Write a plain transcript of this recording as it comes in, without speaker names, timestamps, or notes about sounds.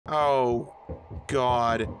Oh,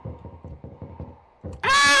 God.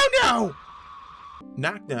 Oh, no!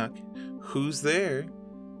 Knock, knock. Who's there?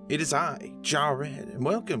 It is I, JarRed, and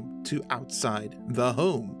welcome to Outside the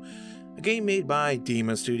Home, a game made by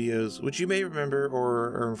Dema Studios, which you may remember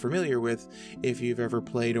or are familiar with if you've ever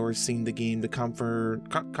played or seen the game, the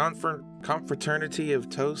Confraternity of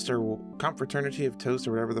Toast, or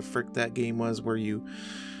whatever the frick that game was, where it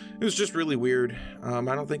was just really weird. I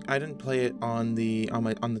didn't play it on the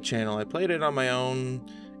channel. I played it on my own,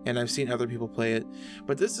 and I've seen other people play it,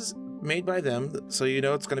 but this is made by them, so you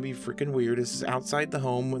know it's gonna be freaking weird. This is outside the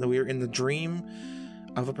home, when we are in the dream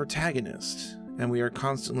of a protagonist, and we are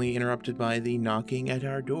constantly interrupted by the knocking at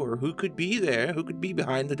our door. Who could be there? Who could be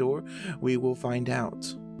behind the door? We will find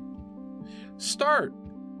out. Start!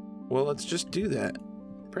 Well, let's just do that.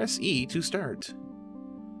 Press E to start.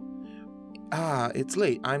 Ah, it's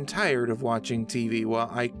late. I'm tired of watching TV. Well,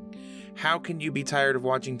 how can you be tired of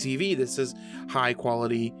watching TV? This is high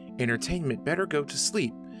quality entertainment. Better go to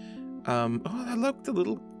sleep. Oh, I love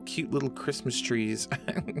the cute little Christmas trees.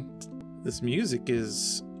 This music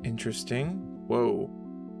is interesting. Whoa.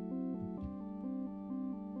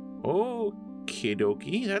 Okie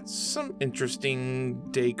dokie. That's some interesting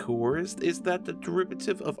decor. Is that the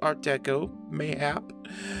derivative of Art Deco? Mayhap.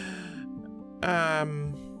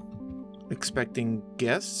 Expecting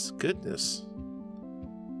guests? Goodness.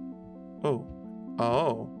 Oh.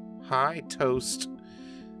 Hi, toast.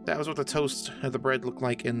 That was what the toast of the bread looked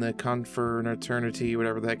like in the Confraternity,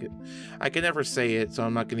 whatever the heck I can never say it, so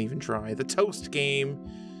I'm not gonna even try. The toast game.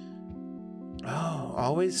 Oh,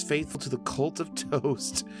 always faithful to the cult of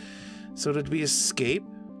toast. So did we escape?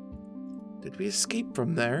 Did we escape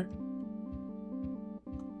from there?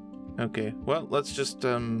 Okay, well, let's just,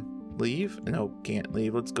 leave? No, can't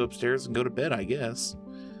leave. Let's go upstairs and go to bed, I guess.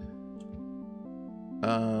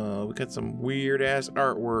 We got some weird-ass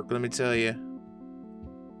artwork, let me tell you.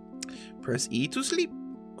 Press E to sleep.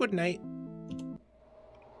 Good night.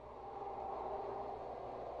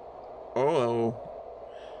 Oh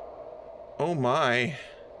my.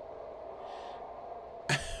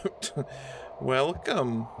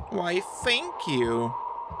 Welcome. Why, thank you.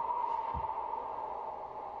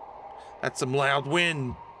 That's some loud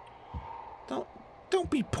wind. Don't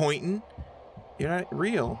be pointing. You're not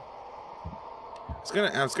real.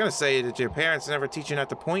 I was gonna say that your parents never teach you not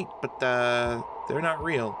to point, but they're not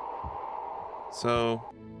real. So,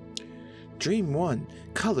 Dream 1,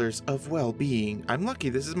 Colors of Well-Being. I'm lucky,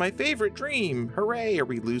 this is my favorite dream. Hooray, are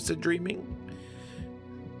we lucid dreaming?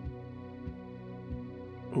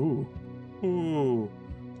 Ooh.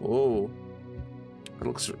 It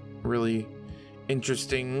looks really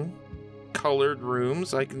interesting. Colored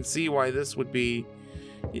rooms. I can see why this would be...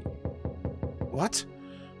 What?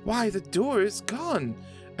 Why, the door is gone.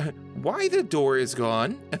 Why the door is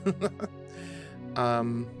gone?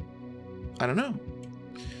 I don't know.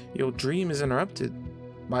 Your dream is interrupted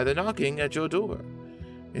by the knocking at your door.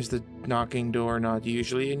 Is the knocking door not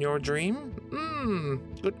usually in your dream?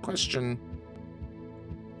 Good question.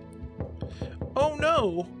 Oh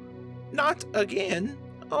no! Not again!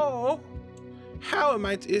 Oh! How am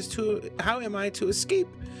I to escape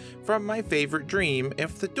from my favorite dream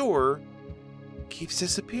if the door keeps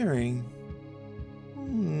disappearing?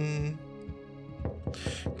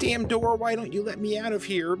 Damn door, why don't you let me out of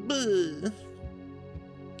here? Buh.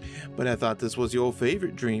 But I thought this was your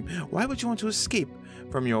favorite dream. Why would you want to escape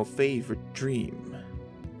from your favorite dream?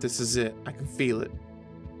 This is it. I can feel it.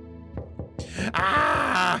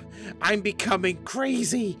 Ah! I'm becoming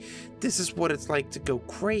crazy! This is what it's like to go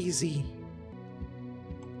crazy.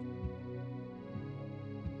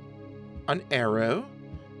 An arrow?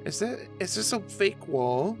 Is this a fake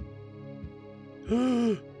wall?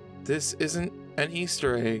 This isn't an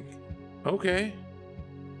Easter egg. Okay.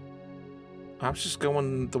 I was just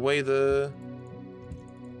going the way the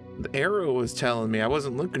arrow was telling me. I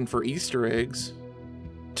wasn't looking for Easter eggs.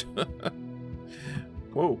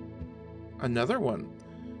 Whoa. Another one.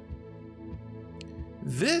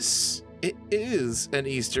 It is an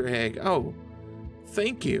Easter egg. Oh,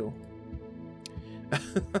 thank you.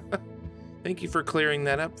 Thank you for clearing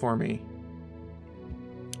that up for me.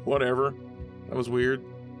 Whatever. That was weird.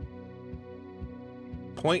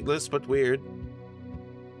 Pointless, but weird.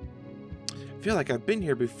 I feel like I've been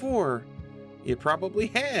here before. You probably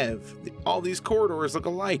have. All these corridors look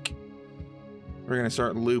alike. We're gonna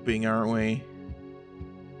start looping, aren't we?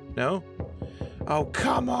 No? Oh,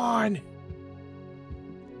 come on!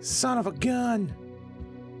 Son of a gun!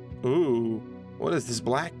 Ooh. What is this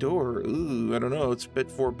black door? Ooh, I don't know. It's a bit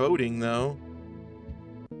foreboding, though.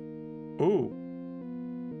 Ooh.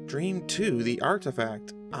 Dream 2, the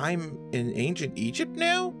artifact. I'm in ancient Egypt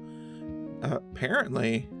now?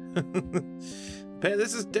 Apparently.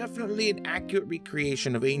 This is definitely an accurate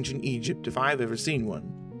recreation of ancient Egypt if I've ever seen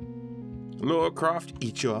one. Lara Croft,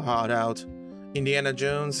 eat your heart out. Indiana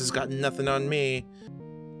Jones has got nothing on me.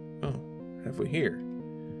 Oh, halfway here.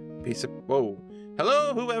 Piece of... Whoa.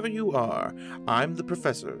 Hello, whoever you are. I'm the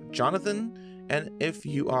Professor, Jonathan, and if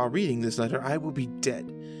you are reading this letter, I will be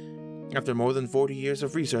dead. After more than 40 years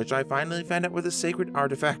of research, I finally found out where the sacred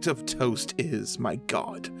artifact of toast is. My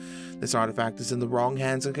God. This artifact is in the wrong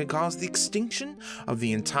hands and can cause the extinction of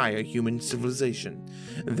the entire human civilization.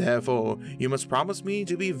 Therefore, you must promise me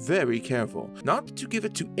to be very careful, not to give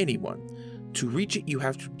it to anyone. To reach it, you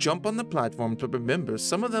have to jump on the platform, but remember,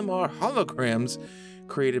 some of them are holograms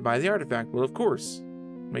created by the artifact. Well, of course.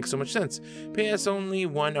 Makes so much sense. P.S. Only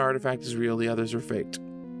one artifact is real, the others are faked.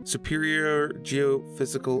 Superior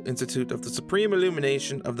Geophysical Institute of the Supreme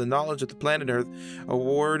Illumination of the Knowledge of the Planet Earth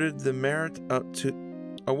awarded the merit of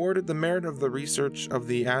the research of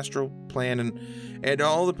the astral plan and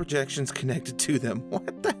all the projections connected to them.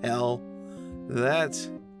 What the hell? That...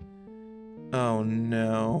 Oh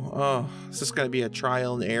no. Oh, is this gonna be a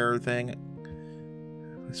trial and error thing?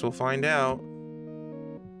 I guess we'll find out.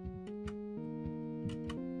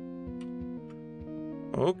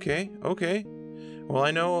 Okay, okay. Well,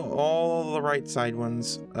 I know all the right side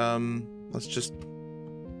ones. Let's just...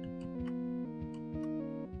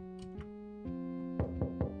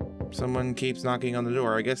 Someone keeps knocking on the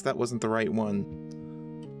door. I guess that wasn't the right one.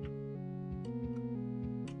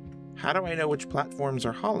 How do I know which platforms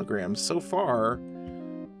are holograms? So far,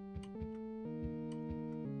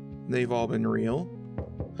 they've all been real.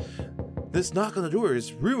 This knock on the door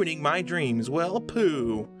is ruining my dreams. Well,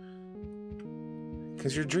 pooh.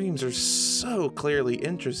 Because your dreams are so clearly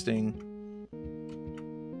interesting.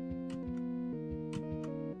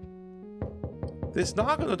 This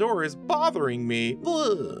knock on the door is bothering me.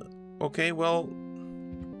 Ugh. Okay, well,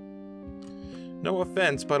 no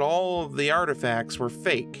offense, but all of the artifacts were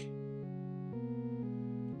fake.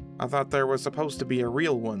 I thought there was supposed to be a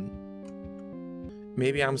real one.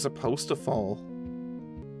 Maybe I'm supposed to fall.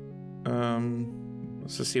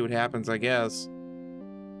 Let's just see what happens, I guess.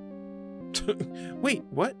 Wait,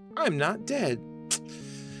 what? I'm not dead.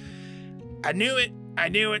 I knew it. I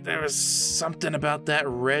knew it. There was something about that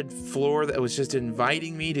red floor that was just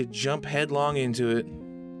inviting me to jump headlong into it.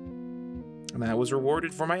 And I was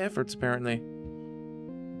rewarded for my efforts, apparently.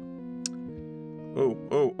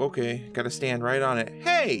 Oh, okay. Gotta stand right on it.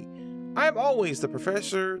 Hey! I'm always the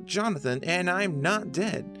Professor Jonathan, and I'm not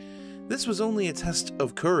dead. This was only a test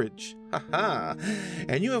of courage. Haha.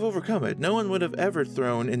 And you have overcome it. No one would have ever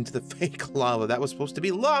thrown into the fake lava. That was supposed to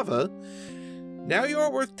be lava. Now you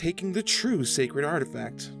are worth taking the true sacred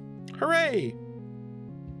artifact. Hooray!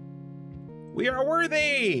 We are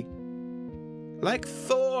worthy! Like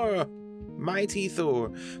Thor! Mighty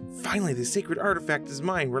Thor. Finally, the sacred artifact is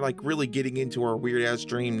mine. We're like really getting into our weird-ass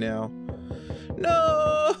dream now.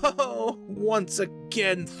 No! Once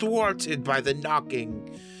again thwarted by the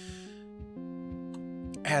knocking.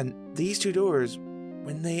 And these two doors,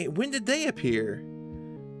 when did they appear?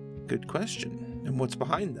 Good question. And what's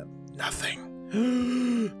behind them? Nothing.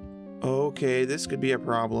 Okay, this could be a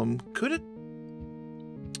problem. Could it?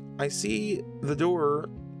 I see the door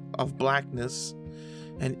of blackness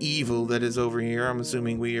and evil that is over here. I'm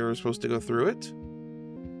assuming we are supposed to go through it.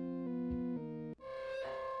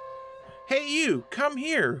 Hey, you! Come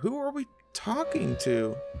here! Who are we talking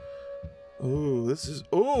to? Oh, this is...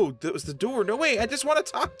 Oh, that was the door. No, wait, I just want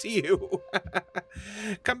to talk to you.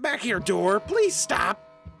 Come back here, door. Please stop.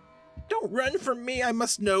 Don't run from me. I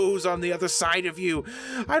must know who's on the other side of you.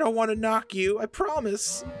 I don't want to knock you. I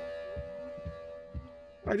promise.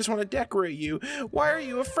 I just want to decorate you. Why are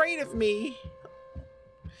you afraid of me?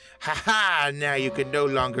 Ha-ha! Now you can no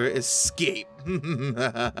longer escape.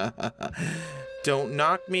 Don't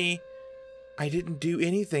knock me. I didn't do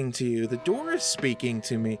anything to you. The door is speaking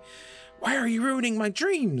to me. Why are you ruining my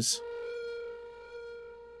dreams?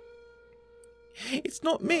 It's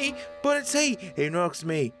not me, but it's he. He knocks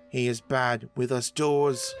me. He is bad with us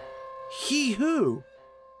doors. He who?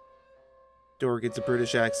 Door gets a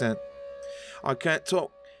British accent. I can't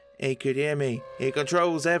talk. He could hear me. He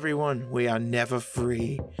controls everyone. We are never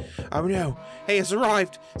free. Oh no, he has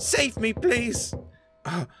arrived. Save me, please.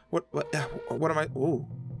 What am I?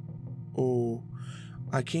 Oh,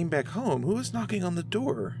 I came back home. Who is knocking on the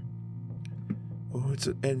door? Oh,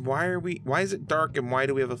 and why is it dark and why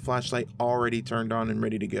do we have a flashlight already turned on and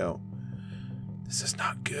ready to go? This is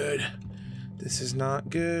not good. This is not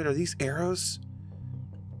good. Are these arrows?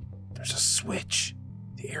 There's a switch.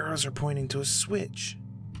 The arrows are pointing to a switch.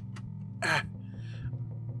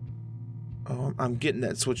 Oh, I'm getting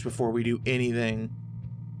that switch before we do anything.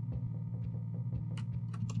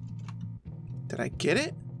 Did I get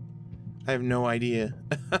it? I have no idea.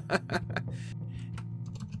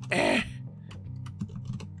 Eh.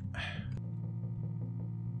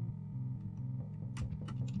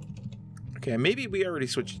 Okay, maybe we already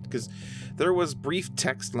switched, because there was brief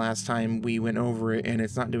text last time we went over it and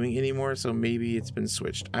it's not doing it anymore, so maybe it's been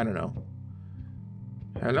switched. I don't know.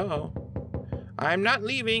 Hello? I'm not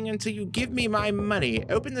leaving until you give me my money.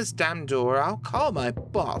 Open this damn door. I'll call my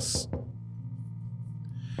boss.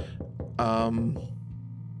 I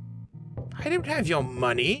don't have your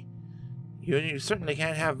money. You certainly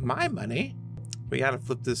can't have my money. We gotta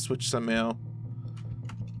flip this switch somehow.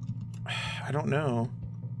 I don't know.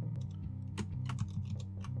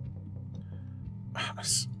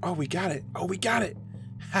 Oh, we got it. Oh, we got it.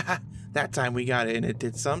 Haha. That time we got it, and it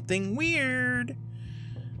did something weird.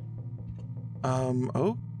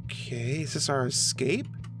 Okay. Is this our escape?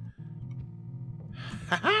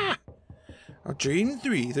 Haha! Dream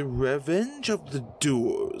 3, the revenge of the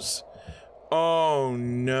doors. Oh,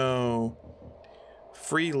 no.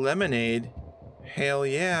 Free lemonade. Hell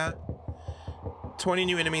yeah. 20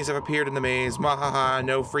 new enemies have appeared in the maze. Mahaha,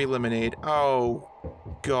 no free lemonade. Oh,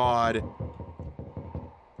 God.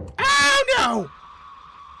 Oh, no!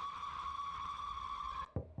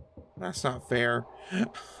 That's not fair.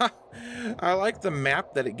 I like the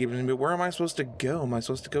map that it gives me, but where am I supposed to go? Am I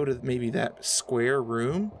supposed to go to maybe that square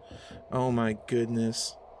room? Oh my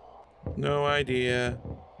goodness. No idea.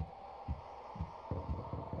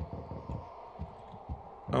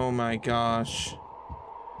 Oh my gosh.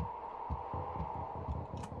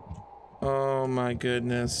 Oh my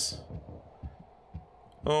goodness.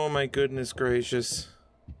 Oh my goodness gracious.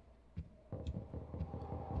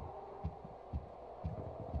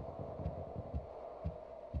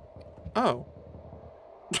 Oh.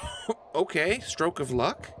 Okay, stroke of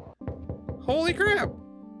luck? Holy crap!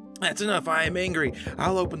 That's enough, I am angry.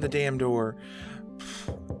 I'll open the damn door.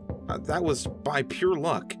 That was by pure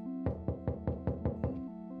luck.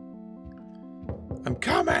 I'm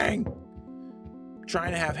coming!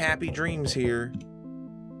 Trying to have happy dreams here.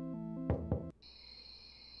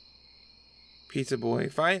 Pizza boy,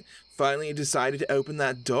 finally you decided to open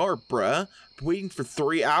that door, bruh. Been waiting for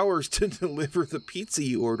 3 hours to deliver the pizza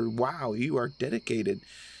you ordered. Wow, you are dedicated.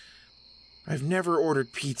 I've never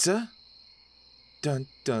ordered pizza. Dun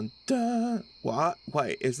dun dun. What?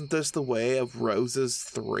 Wait, isn't this the Way of Roses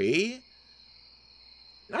 3?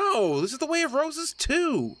 No, this is the Way of Roses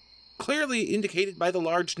 2. Clearly indicated by the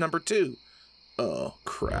large number 2. Oh,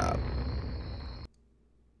 crap.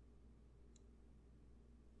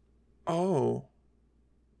 Oh.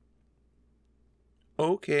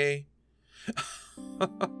 Okay.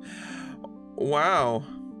 Wow.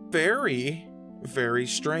 Very, very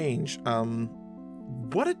strange.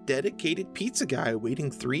 What a dedicated pizza guy, waiting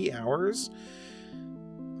 3 hours.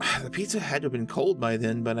 The pizza had to have been cold by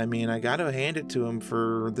then, but I mean, I gotta hand it to him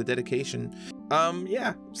for the dedication.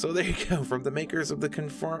 Yeah, so there you go. From the makers of the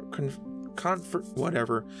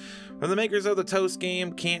whatever. From the makers of the Toast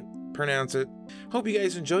game, can't pronounce it. Hope you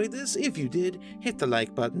guys enjoyed this. If you did, hit the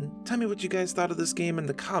like button. Tell me what you guys thought of this game in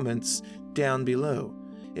the comments down below.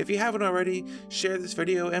 If you haven't already, share this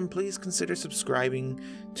video and please consider subscribing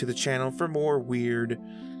to the channel for more weird,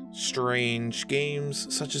 strange games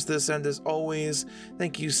such as this. And as always,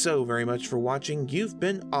 thank you so very much for watching. You've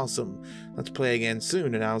been awesome. Let's play again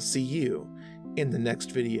soon, and I'll see you in the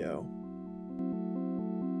next video.